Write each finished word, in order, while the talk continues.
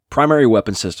Primary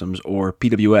Weapon Systems, or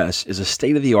PWS, is a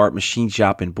state-of-the-art machine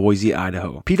shop in Boise,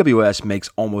 Idaho. PWS makes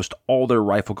almost all their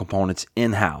rifle components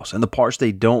in-house, and the parts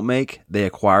they don't make, they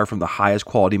acquire from the highest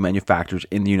quality manufacturers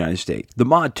in the United States. The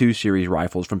Mod 2 series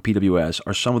rifles from PWS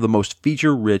are some of the most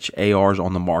feature-rich ARs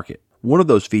on the market. One of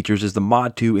those features is the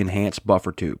Mod 2 Enhanced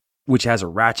Buffer Tube, which has a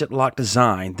ratchet lock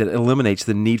design that eliminates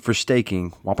the need for staking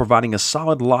while providing a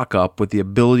solid lockup with the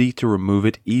ability to remove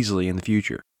it easily in the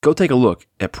future. Go take a look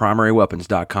at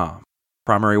primaryweapons.com.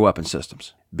 Primary Weapon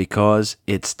Systems, because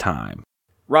it's time.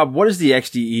 Rob, what is the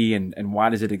XDE and why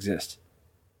does it exist?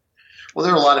 Well,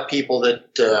 there are a lot of people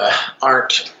that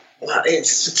aren't.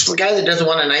 It's the guy that doesn't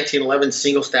want a 1911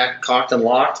 single stack cocked and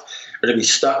locked, or to be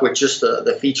stuck with just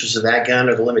the features of that gun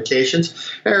or the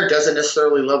limitations, or doesn't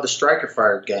necessarily love the striker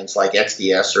fired guns like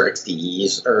XDS or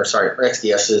XDEs, or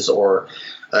XDSs or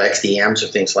XDMs or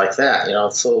things like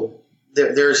that. So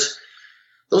there's.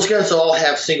 Those guns all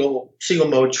have single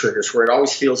mode triggers where it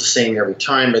always feels the same every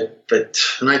time, but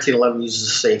 1911 uses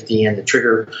a safety, and the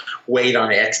trigger weight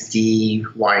on an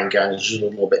XD line gun is usually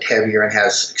a little bit heavier and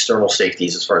has external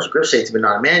safeties as far as grip safety, but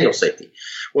not a manual safety.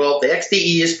 Well, the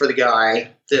XDE is for the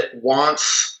guy that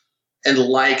wants and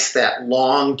likes that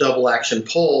long double action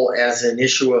pull as an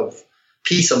issue of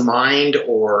peace of mind,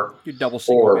 or your double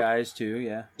single guys too,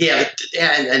 yeah. Yeah,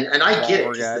 and I get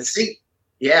it.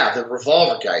 The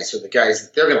revolver guys are the guys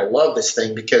that they're going to love this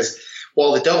thing, because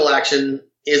while the double action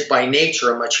is by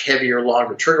nature a much heavier,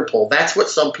 longer trigger pull, that's what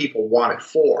some people want it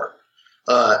for.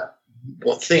 The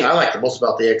thing I like the most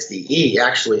about the XDE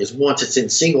actually is once it's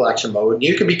in single action mode, and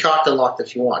you can be cocked and locked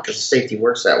if you want because the safety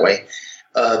works that way.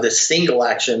 The single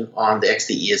action on the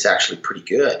XDE is actually pretty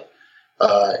good,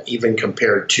 even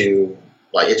compared to,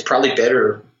 it's probably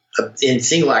better in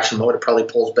single action mode. It probably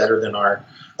pulls better than our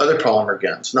other polymer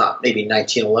guns, not maybe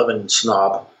 1911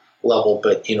 snob level,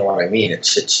 but you know what I mean.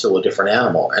 It's still a different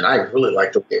animal, and I really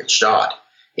like the way it's shot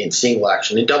in single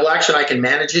action. In double action, I can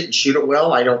manage it and shoot it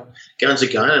well. Gun's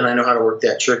a gun, and I know how to work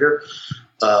that trigger.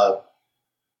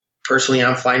 Personally,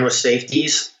 I'm fine with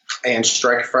safeties and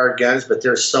striker fired guns, but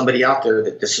there's somebody out there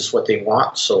that this is what they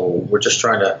want, so we're just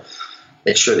trying to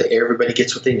make sure that everybody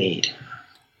gets what they need.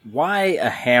 Why a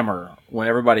hammer when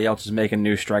everybody else is making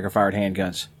new striker fired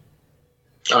handguns?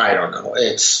 I don't know.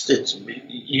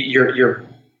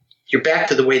 You're back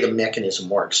to the way the mechanism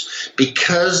works,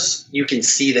 because you can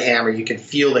see the hammer, you can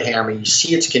feel the hammer, you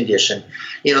see its condition.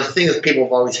 The thing that people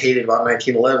have always hated about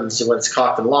 1911 is when it's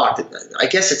cocked and locked. I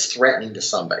guess it's threatening to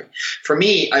somebody. For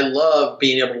me, I love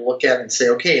being able to look at it and say,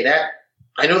 okay,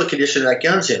 I know the condition that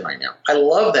gun's in right now. I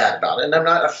love that about it, and I'm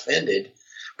not offended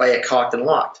by it cocked and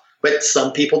locked. But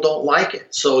some people don't like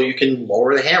it. So you can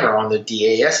lower the hammer on the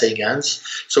DASA guns.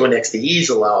 So an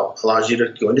XDEs allows you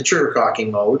to go into trigger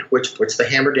cocking mode, which puts the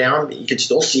hammer down. You can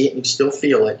still see it, and you can still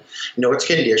feel it, know its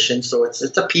condition. So it's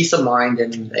a peace of mind,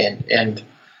 and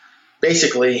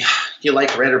basically you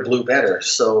like red or blue better.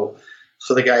 So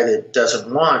the guy that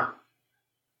doesn't want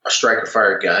a striker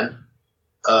fired gun,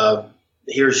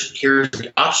 here's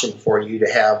the option for you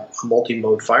to have a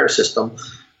multi-mode fire system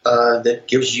that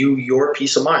gives you your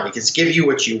peace of mind. It can give you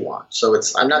what you want. So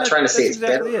I'm not trying to say it's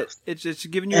exactly better. It's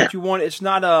giving you what you want. It's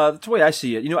not that's the way I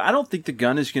see it. I don't think the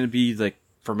gun is going to be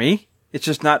for me. It's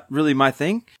just not really my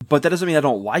thing. But that doesn't mean I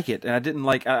don't like it. And I didn't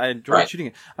I enjoyed shooting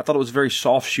it. I thought it was very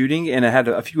soft shooting, and it had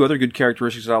a few other good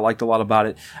characteristics that I liked a lot about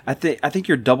it. I think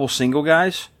your double single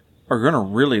guys are going to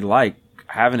really like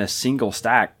having a single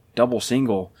stack, double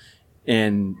single,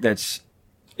 that's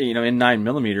in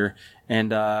 9mm.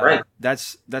 And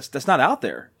that's not out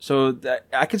there. So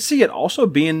I could see it also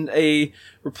being a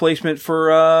replacement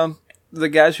for the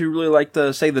guys who really like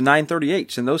the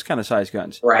 938s and those kind of size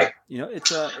guns. Right. It's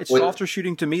softer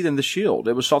shooting to me than the Shield.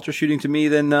 It was softer shooting to me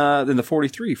than the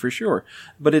 43 for sure.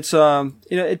 But it's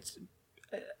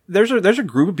there's a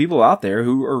group of people out there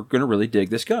who are going to really dig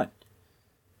this gun.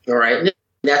 All right.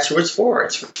 That's what it's for.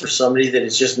 It's for somebody that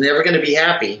is just never going to be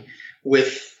happy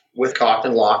with cocked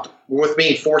and locked, with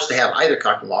being forced to have either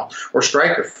cocked and locked or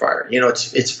striker fire.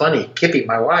 It's funny. Kippy,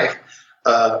 my wife,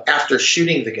 after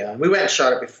shooting the gun, we went and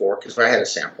shot it before because I had a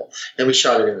sample, and we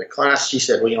shot it in the class. She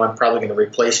said, well, I'm probably going to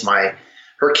replace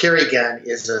her carry gun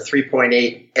is a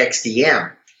 3.8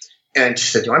 XDM. And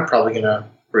she said, I'm probably going to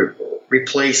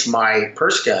replace my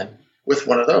purse gun with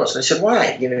one of those. And I said,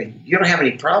 why? You don't have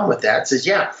any problem with that? It says,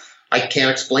 yeah, I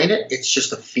can't explain it. It's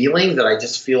just a feeling that I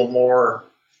just feel more,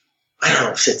 I don't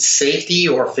know if it's safety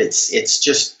or if it's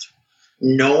just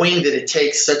knowing that it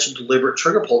takes such a deliberate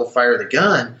trigger pull to fire the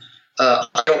gun.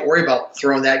 I don't worry about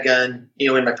throwing that gun,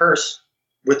 in my purse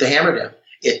with the hammer down.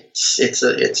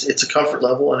 It's a comfort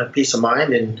level and a peace of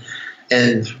mind,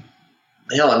 and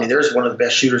hell, I mean, there's one of the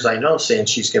best shooters I know saying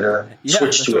she's going to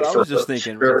switch to it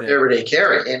for everyday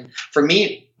carry. And for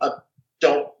me, I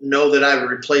don't know that I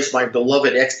would replace my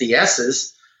beloved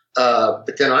XDSs,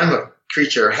 but then I'm a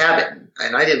creature of habit,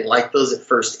 and I didn't like those at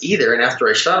first either. And after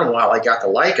I shot them a while, I got to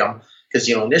like them because,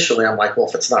 initially I'm like, well,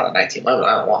 if it's not a 1911,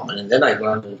 I don't want one. And then I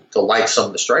learned to like some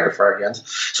of the Strider fire guns.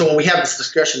 So when we have this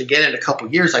discussion again in a couple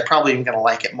of years, I probably am going to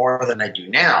like it more than I do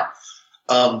now.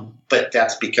 But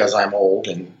that's because I'm old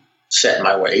and set in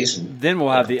my ways. And then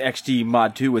we'll have the XD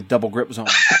Mod 2 with double grip zone.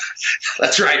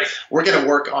 That's right. We're going to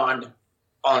work on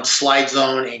slide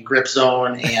zone and grip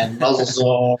zone and muzzle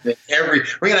zone. And we're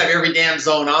going to have every damn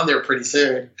zone on there pretty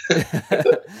soon.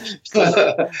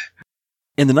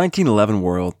 In the 1911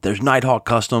 world, there's Nighthawk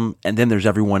Custom, and then there's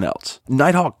everyone else.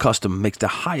 Nighthawk Custom makes the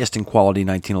highest in quality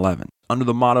 1911, under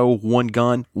the motto, one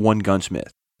gun, one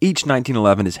gunsmith. Each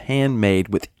 1911 is handmade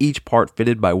with each part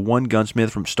fitted by one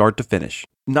gunsmith from start to finish.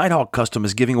 Nighthawk Custom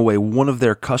is giving away one of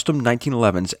their custom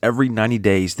 1911s every 90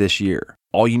 days this year.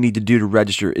 All you need to do to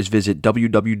register is visit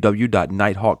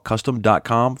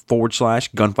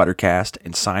www.nighthawkcustom.com/gunfightercast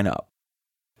and sign up.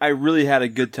 I really had a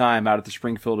good time out at the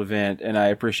Springfield event, and I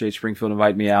appreciate Springfield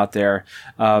inviting me out there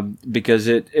because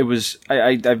it was.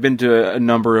 I've been to a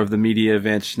number of the media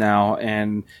events now,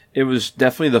 and it was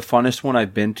definitely the funnest one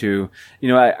I've been to.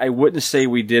 I wouldn't say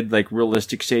we did like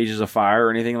realistic stages of fire or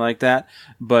anything like that,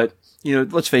 but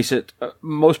let's face it,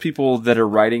 most people that are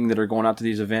writing that are going out to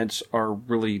these events are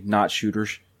really not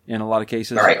shooters in a lot of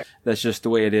cases. Right. That's just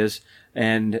the way it is,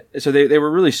 and so they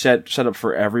were really set up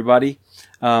for everybody.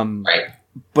 Right.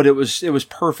 But it was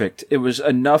perfect. It was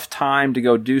enough time to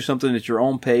go do something at your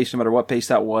own pace, no matter what pace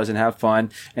that was, and have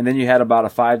fun. And then you had about a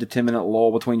 5 to 10 minute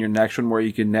lull between your next one where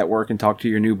you could network and talk to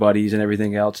your new buddies and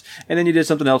everything else. And then you did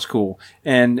something else cool,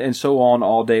 and so on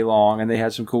all day long. And they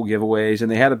had some cool giveaways,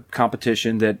 and they had a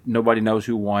competition that nobody knows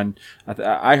who won.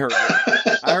 I heard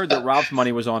that Rob's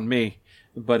money was on me,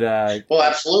 but well,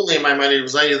 absolutely, my money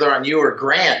was either on you or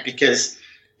Grant because.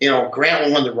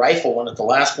 Grant won the rifle one at the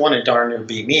last one and darn near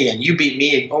beat me, and you beat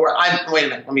me. Wait a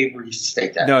minute, let me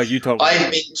restate that. No, you told me.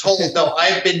 I've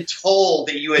been told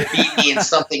that you had beat me in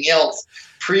something else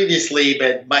previously,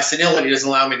 but my senility doesn't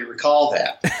allow me to recall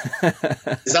that.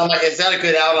 Is that a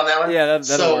good out on that one? Yeah,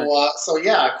 that'll work. So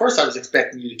yeah, of course I was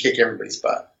expecting you to kick everybody's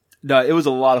butt. No, it was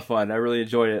a lot of fun. I really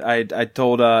enjoyed it. I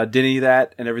told Denny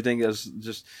that and everything. It was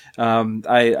just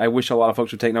I wish a lot of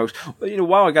folks would take notes. But,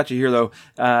 while I got you here though,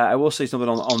 I will say something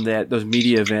on those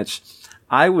media events.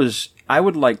 I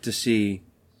would like to see,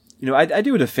 I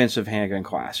do a defensive handgun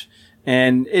class,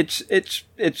 and it's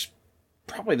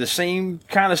probably the same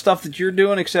kind of stuff that you're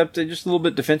doing, except just a little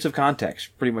bit defensive context,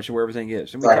 pretty much where everything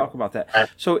is. And we talk about that. Right.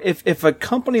 So if a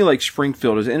company like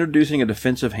Springfield is introducing a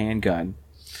defensive handgun,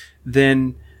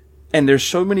 then and there's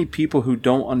so many people who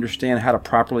don't understand how to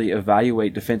properly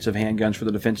evaluate defensive handguns for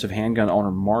the defensive handgun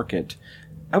owner market.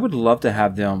 I would love to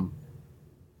have them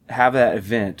have that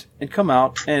event and come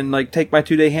out and take my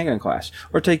 2-day handgun class,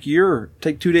 or take 2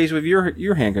 days of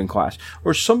your handgun class,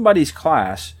 or somebody's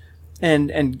class,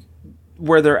 and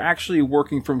where they're actually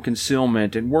working from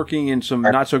concealment and working in some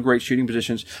not so great shooting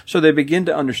positions, so they begin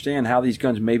to understand how these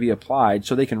guns may be applied,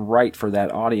 so they can write for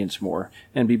that audience more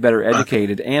and be better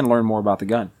educated and learn more about the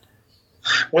gun.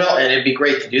 Well, and it'd be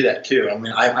great to do that too. I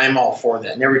mean, I'm all for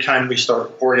that. And every time we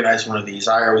start organizing one of these,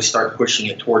 I always start pushing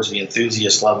it towards the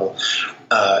enthusiast level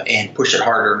and push it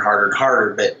harder and harder and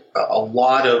harder. But a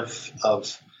lot of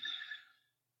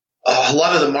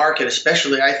the market,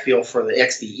 especially I feel for the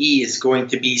XDE, is going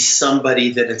to be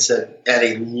somebody that it's at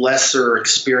a lesser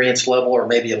experience level or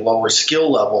maybe a lower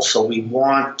skill level. So we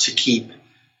want to keep.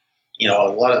 We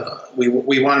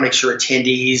want to make sure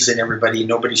attendees and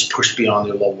nobody's pushed beyond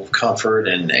their level of comfort,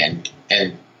 and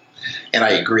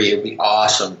I agree, it'd be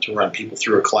awesome to run people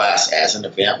through a class as an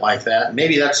event like that.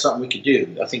 Maybe that's something we could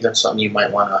do. I think that's something you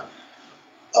might want to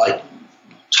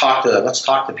let's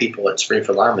talk to people at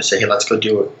Springfield Armory and say, hey, let's go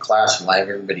do a class and have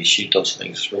everybody shoot those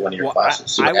things for one of your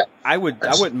classes. I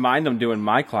wouldn't mind them doing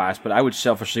my class, but I would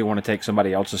selfishly want to take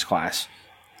somebody else's class.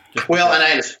 And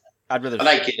I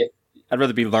get it. I'd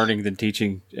rather be learning than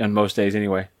teaching on most days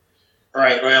anyway.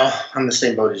 Right. Well, I'm the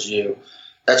same boat as you.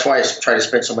 That's why I try to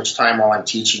spend so much time while I'm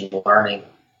teaching and learning,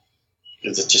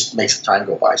 because it just makes the time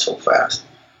go by so fast.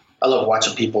 I love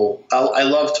watching people. I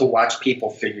love to watch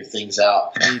people figure things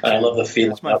out. And I love the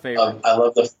feeling. That's my favorite.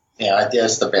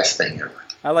 That's the best thing ever.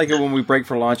 I like it when we break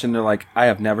for lunch and they're like, I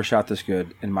have never shot this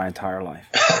good in my entire life.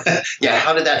 Yeah,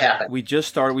 how did that happen? We just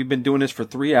started. We've been doing this for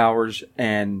 3 hours,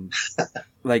 and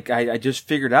I just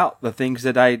figured out the things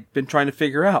that I'd been trying to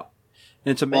figure out.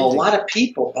 And it's amazing. Well, a lot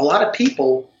of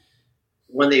people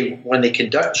when they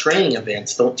conduct training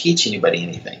events, don't teach anybody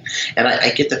anything. And I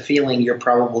get the feeling you're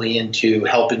probably into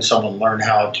helping someone learn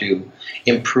how to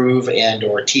improve and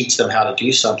or teach them how to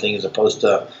do something as opposed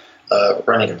to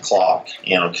running a clock,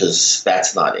 because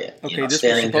that's not it. Okay, this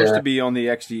was supposed to be on the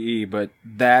XDE, but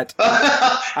that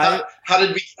how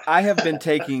did we? I have been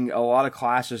taking a lot of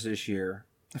classes this year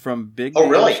from big Oh,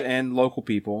 names really? and local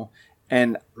people,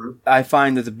 and I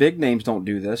find that the big names don't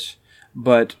do this,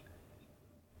 but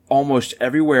almost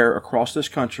everywhere across this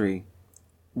country,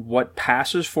 what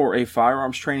passes for a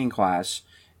firearms training class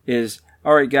is,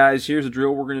 all right, guys, here's the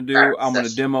drill we're going to do. I'm going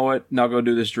to demo it. Now go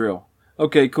do this drill.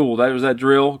 Okay, cool. That was that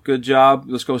drill. Good job.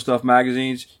 Let's go stuff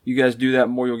magazines. You guys do that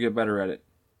more, you'll get better at it.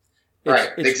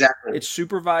 Exactly. It's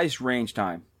supervised range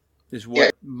time is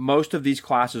what most of these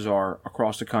classes are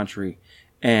across the country.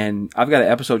 And I've got an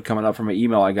episode coming up from an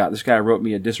email I got. This guy wrote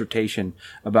me a dissertation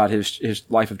about his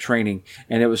life of training,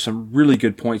 and it was some really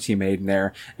good points he made in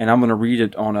there. And I'm going to read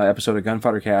it on an episode of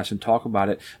Gunfighter Cast and talk about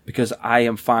it because I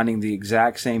am finding the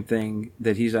exact same thing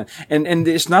that he's done. And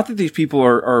it's not that these people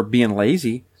are being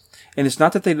lazy. And it's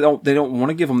not that they don't want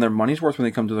to give them their money's worth when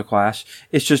they come to the class.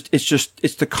 It's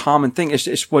the common thing.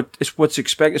 It's what's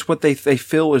expected. It's what they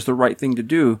feel is the right thing to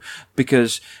do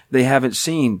because they haven't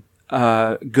seen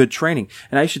good training.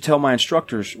 And I used to tell my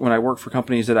instructors when I worked for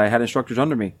companies that I had instructors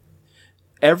under me,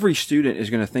 every student is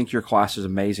going to think your class is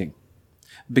amazing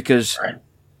because,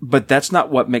 but that's not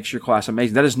what makes your class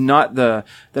amazing. That is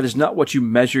not what you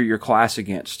measure your class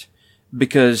against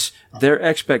because their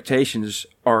expectations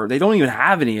they don't even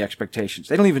have any expectations.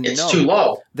 They don't even know. It's too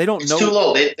low. They don't know. It's too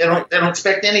low. They don't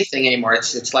expect anything anymore.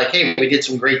 It's like, hey, we did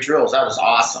some great drills. That was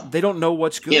awesome. They don't know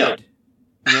what's good. Yeah.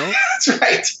 You know? That's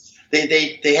right.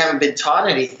 They haven't been taught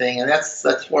anything, and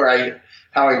that's where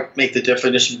how I make the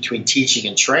definition between teaching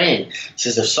and training. It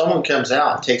says if someone comes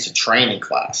out and takes a training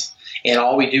class and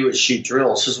all we do is shoot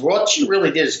drills, says what you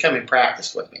really did is come and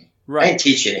practice with me. Right. I didn't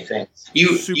teach you anything.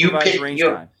 You pick range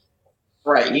time.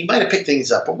 Right. You might have picked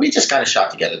things up, but we just kind of shot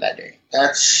together that day.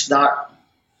 That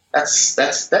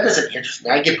doesn't interest me.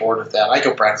 I get bored with that. I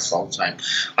go practice all the time.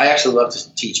 I actually love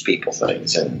to teach people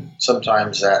things, and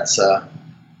sometimes that's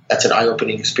an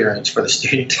eye-opening experience for the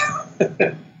student.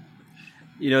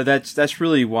 That's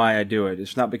really why I do it.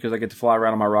 It's not because I get to fly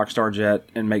around on my Rockstar jet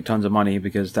and make tons of money,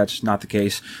 because that's not the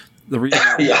case. The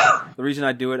reason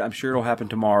I do it, I'm sure it'll happen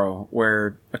tomorrow,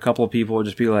 where a couple of people will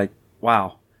just be like,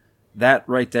 wow, that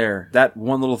right there, that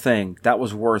one little thing, that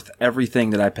was worth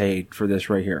everything that I paid for this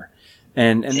right here.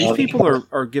 And these people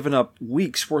are giving up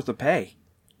weeks worth of pay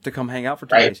to come hang out for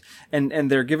 2 days.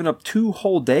 And they're giving up 2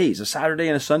 whole days, a Saturday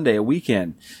and a Sunday, a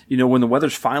weekend, when the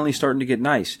weather's finally starting to get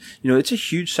nice. It's a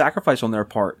huge sacrifice on their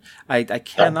part. I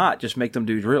cannot just make them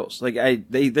do drills. Like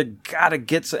they gotta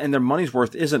get, and their money's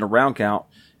worth isn't a round count.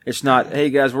 It's not, hey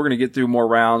guys, we're going to get through more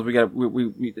rounds. We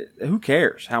who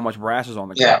cares how much brass is on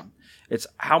the gun? It's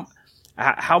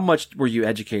how much were you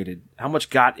educated? How much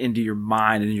got into your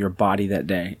mind and in your body that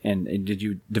day? And did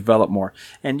you develop more?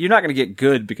 And you're not going to get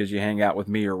good because you hang out with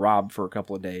me or Rob for a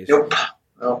couple of days. Nope.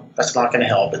 No, that's not going to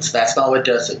help. That's not what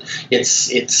does it.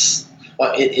 It's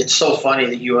so funny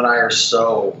that you and I are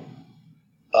so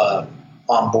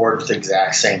on board with the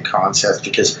exact same concept,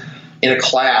 because in a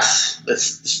class,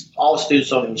 all the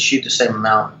students don't even shoot the same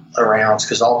amount of rounds,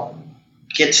 because I'll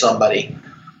get somebody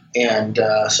and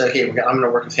say, okay, I'm going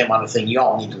to work with him on a thing. You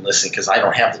all need to listen, because I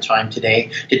don't have the time today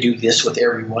to do this with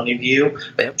every one of you.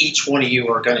 But each one of you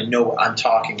are going to know what I'm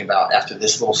talking about after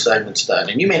this little segment's done.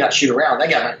 And you may not shoot a round.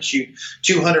 That guy might shoot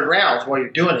 200 rounds while you're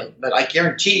doing it. But I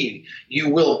guarantee you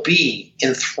will be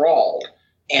enthralled,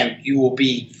 and you will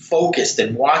be focused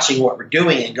and watching what we're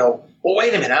doing and go, well, wait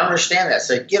a minute, I don't understand that.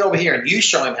 So get over here and you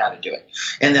show him how to do it.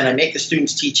 And then I make the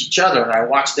students teach each other, and I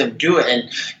watch them do it.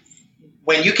 And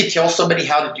when you can tell somebody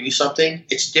how to do something,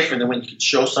 it's different than when you can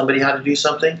show somebody how to do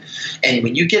something. And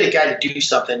when you get a guy to do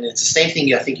something, it's the same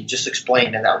thing I think you just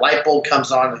explained, and that light bulb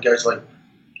comes on, and the guy's like,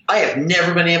 I have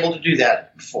never been able to do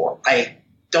that before. I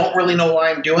don't really know why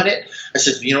I'm doing it. I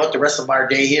said, you know what, the rest of our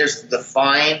day here is to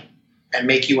define and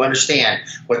make you understand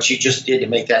what you just did to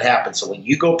make that happen. So when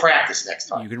you go practice next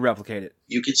time, you can replicate it.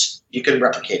 You can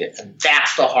replicate it. And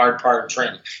that's the hard part of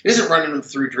training. It isn't running them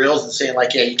through drills and saying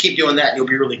like, yeah, you keep doing that and you'll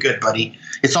be really good, buddy.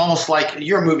 It's almost like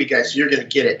you're a movie guy, so you're going to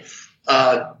get it.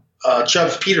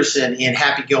 Chubbs Peterson in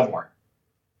Happy Gilmore.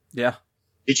 Yeah.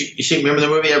 Remember the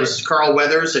movie? It was Carl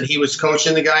Weathers, and he was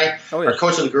coaching the guy, or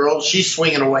coaching the girl. She's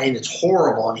swinging away, and it's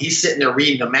horrible. And he's sitting there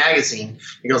reading a magazine.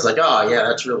 He goes like, "Oh yeah,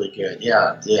 that's really good.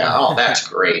 Yeah. Oh, that's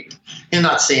great." And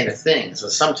not saying a thing. So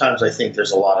sometimes I think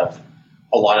there's a lot of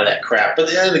that crap.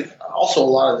 But also a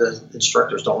lot of the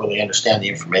instructors don't really understand the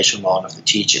information well enough to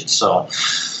teach it. So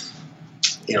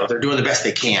they're doing the best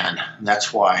they can. And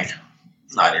that's why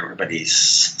not everybody's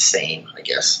sane, I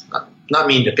guess. Not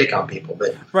mean to pick on people,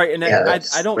 but right. And I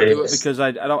don't do it because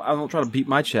I don't try to beat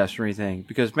my chest or anything.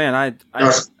 Because man,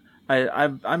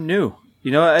 I'm new.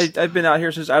 I've been out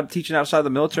here since I'm teaching outside the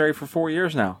military for 4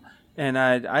 years now. And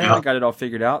I haven't got it all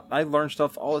figured out. I learn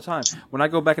stuff all the time. When I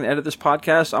go back and edit this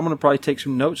podcast, I'm going to probably take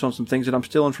some notes on some things that I'm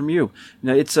stealing from you.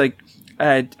 It's like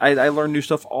I learn new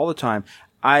stuff all the time.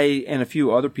 I and a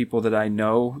few other people that I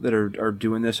know that are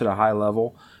doing this at a high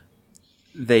level,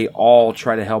 they all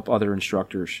try to help other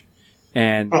instructors.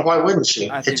 And why wouldn't you?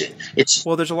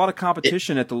 Well, there's a lot of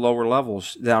competition at the lower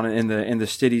levels down in the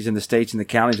cities and the states and the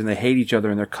counties, and they hate each other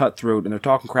and they're cutthroat and they're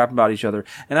talking crap about each other.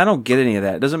 And I don't get any of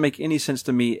that. It doesn't make any sense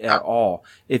to me at all.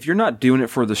 If you're not doing it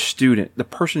for the student, the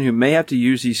person who may have to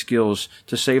use these skills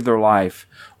to save their life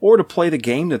or to play the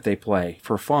game that they play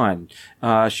for fun,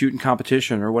 shooting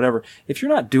competition or whatever, if you're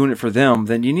not doing it for them,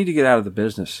 then you need to get out of the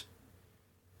business.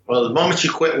 Well, the moment you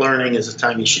quit learning is the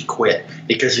time you should quit,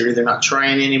 because you're either not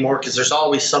trying anymore, because there's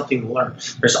always something to learn.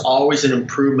 There's always an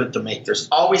improvement to make. There's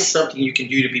always something you can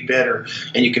do to be better,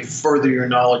 and you can further your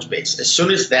knowledge base. As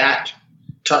soon as that's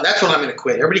when I'm going to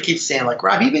quit. Everybody keeps saying, like,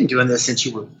 Rob, you've been doing this since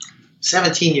you were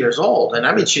 17 years old, and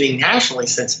I've been shooting nationally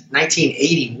since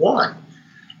 1981.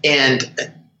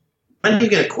 And when are you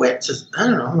going to quit? Says, I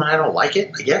don't know. I don't like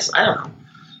it, I guess. I don't know.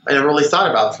 I never really thought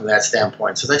about it from that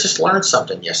standpoint. So I just learned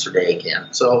something yesterday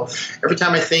again. So every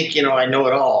time I think, I know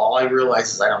it all I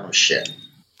realize is I don't know shit.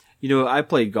 I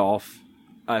played golf.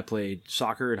 I played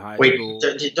soccer in high school.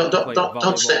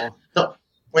 Don't say. No,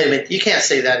 wait a minute. You can't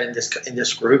say that in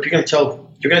this group. You're going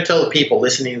to tell the people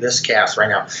listening to this cast right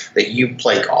now that you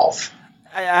play golf.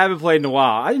 I haven't played in a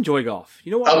while. I enjoy golf.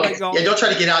 You know why I like golf? Yeah, don't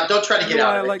try to get out. Don't try to get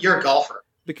out of it. You're a golfer.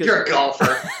 You're a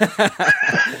golfer.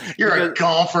 You're a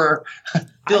golfer.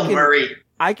 Bill Murray.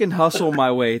 I can hustle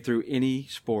my way through any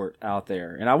sport out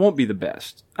there, and I won't be the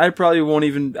best. I probably won't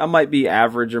even – I might be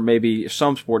average or maybe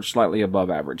some sports slightly above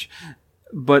average.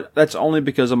 But that's only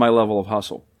because of my level of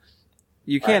hustle.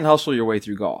 You can't hustle your way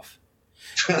through golf.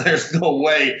 There's no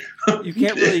way. You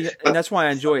can't really – and that's why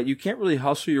I enjoy it. You can't really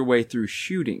hustle your way through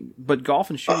shooting. But golf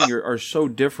and shooting are so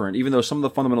different. Even though some of the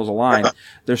fundamentals align,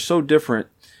 they're so different.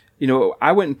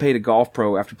 I went and paid a golf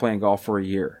pro after playing golf for a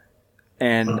year,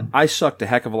 and I sucked a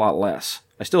heck of a lot less.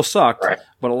 I still sucked,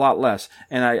 but a lot less.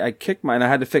 And I kicked and I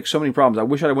had to fix so many problems. I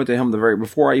wish I went to him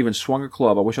before I even swung a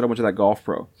club. I wish I went to that golf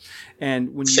pro.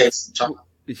 And when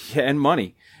and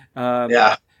money.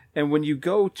 And when you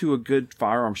go to a good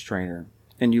firearms trainer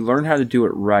and you learn how to do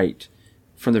it right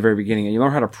from the very beginning, and you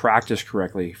learn how to practice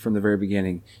correctly from the very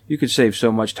beginning, you could save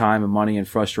so much time and money and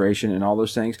frustration and all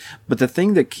those things. But the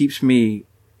thing that keeps me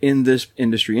in this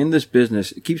industry, in this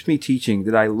business, it keeps me teaching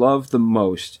that I love the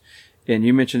most. And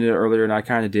you mentioned it earlier, and I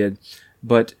kind of did,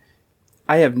 but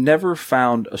I have never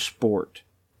found a sport.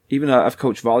 Even though I've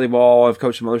coached volleyball, I've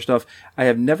coached some other stuff, I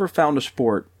have never found a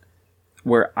sport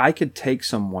where I could take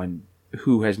someone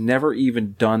who has never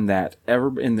even done that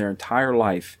ever in their entire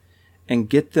life and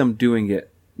get them doing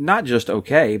it not just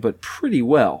okay, but pretty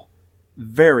well,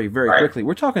 very, very quickly.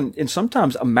 We're talking in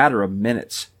sometimes a matter of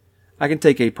minutes. I can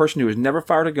take a person who has never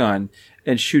fired a gun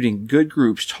and shooting good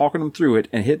groups, talking them through it,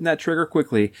 and hitting that trigger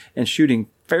quickly and shooting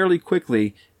fairly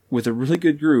quickly with a really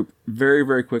good group very,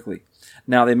 very quickly.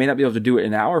 Now, they may not be able to do it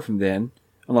an hour from then,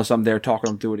 unless I'm there talking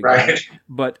them through it again.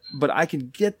 But I can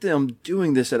get them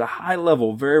doing this at a high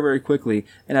level very, very quickly,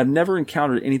 and I've never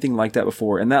encountered anything like that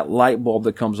before. And that light bulb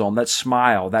that comes on, that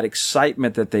smile, that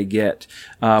excitement that they get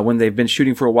when they've been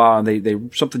shooting for a while and they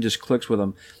something just clicks with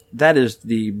them, that is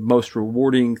the most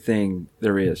rewarding thing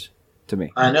there is to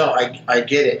me. I know. I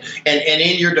get it. And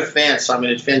in your defense, I'm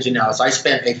going to defend you now, is I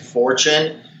spent a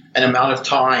fortune and amount of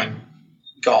time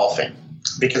golfing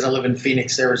because I live in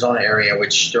Phoenix, Arizona area,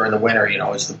 which during the winter,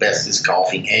 is the best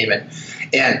golfing haven.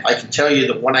 And I can tell you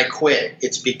that when I quit,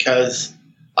 it's because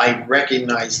I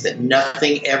recognized that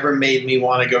nothing ever made me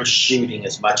want to go shooting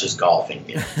as much as golfing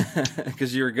did.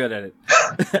 Because you were good at it.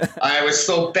 I was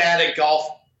so bad at golf.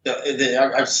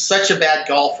 I'm such a bad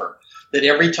golfer that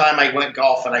every time I went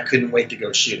golfing, I couldn't wait to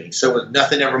go shooting. So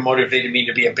nothing ever motivated me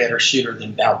to be a better shooter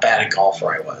than how bad a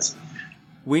golfer I was.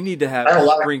 We need to have a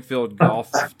Springfield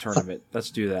golf tournament. Let's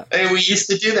do that. Hey, we used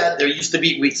to do that. There used to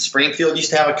be Springfield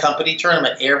used to have a company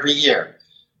tournament every year.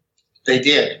 They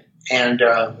did, and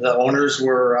the owners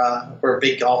were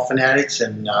big golf fanatics,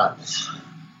 and I've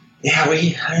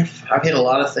hit a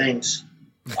lot of things.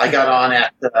 I got on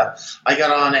at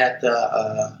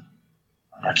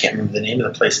I can't remember the name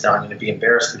of the place now. I'm going to be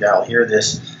embarrassed. The guy will hear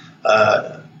this.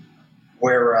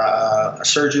 Where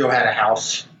Sergio had a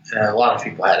house, and a lot of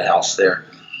people had a house there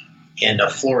in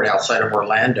Florida, outside of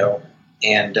Orlando,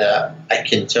 And I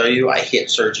can tell you, I hit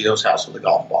Sergio's house with a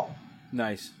golf ball.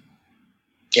 Nice.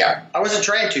 Yeah, I wasn't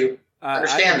trying to.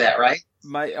 Understand that, right?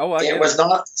 It was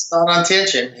not on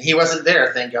tension. He wasn't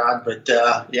there, thank God. But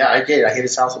yeah, I did. I hit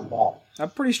his house with a ball. I'm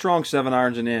pretty strong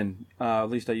 7-irons and in. At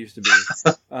least I used to be.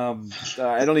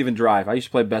 I don't even drive. I used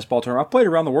to play best ball tournament. I've played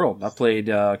around the world. I played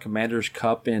Commander's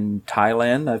Cup in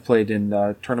Thailand. I played in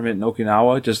a tournament in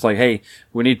Okinawa. Just like, hey,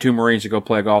 we need 2 Marines to go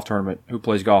play a golf tournament. Who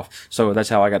plays golf? So that's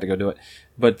how I got to go do it.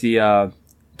 But the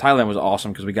Thailand was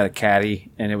awesome because we got a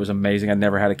caddy, and it was amazing. I'd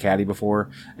never had a caddy before.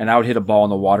 And I would hit a ball in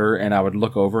the water, and I would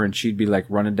look over, and she'd be like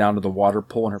running down to the water,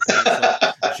 pulling her pants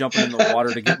up, jumping in the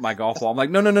water to get my golf ball. I'm like,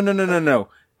 no.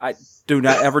 I do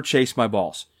not ever chase my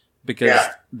balls because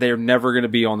they're never going to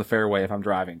be on the fairway if I'm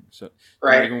driving. So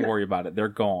don't even worry about it. They're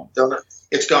gone.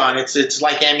 It's gone. It's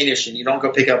like ammunition. You don't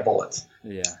go pick up bullets.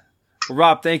 Yeah. Well,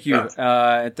 Rob, thank you.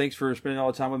 And thanks for spending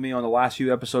all the time with me on the last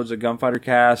few episodes of Gunfighter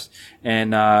Cast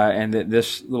and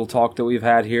this little talk that we've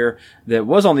had here that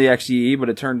was on the XDE, but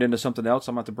it turned into something else.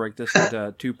 I'm going to have to break this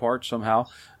into 2 parts somehow.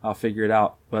 I'll figure it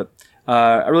out. But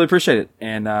I really appreciate it,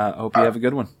 and I hope you have a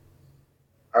good one.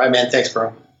 All right, man. Thanks,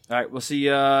 bro. All right, we'll see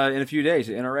you in a few days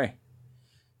at NRA.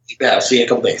 You bet. I'll see you in a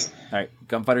couple days. All right,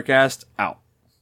 Gunfighter Cast, out.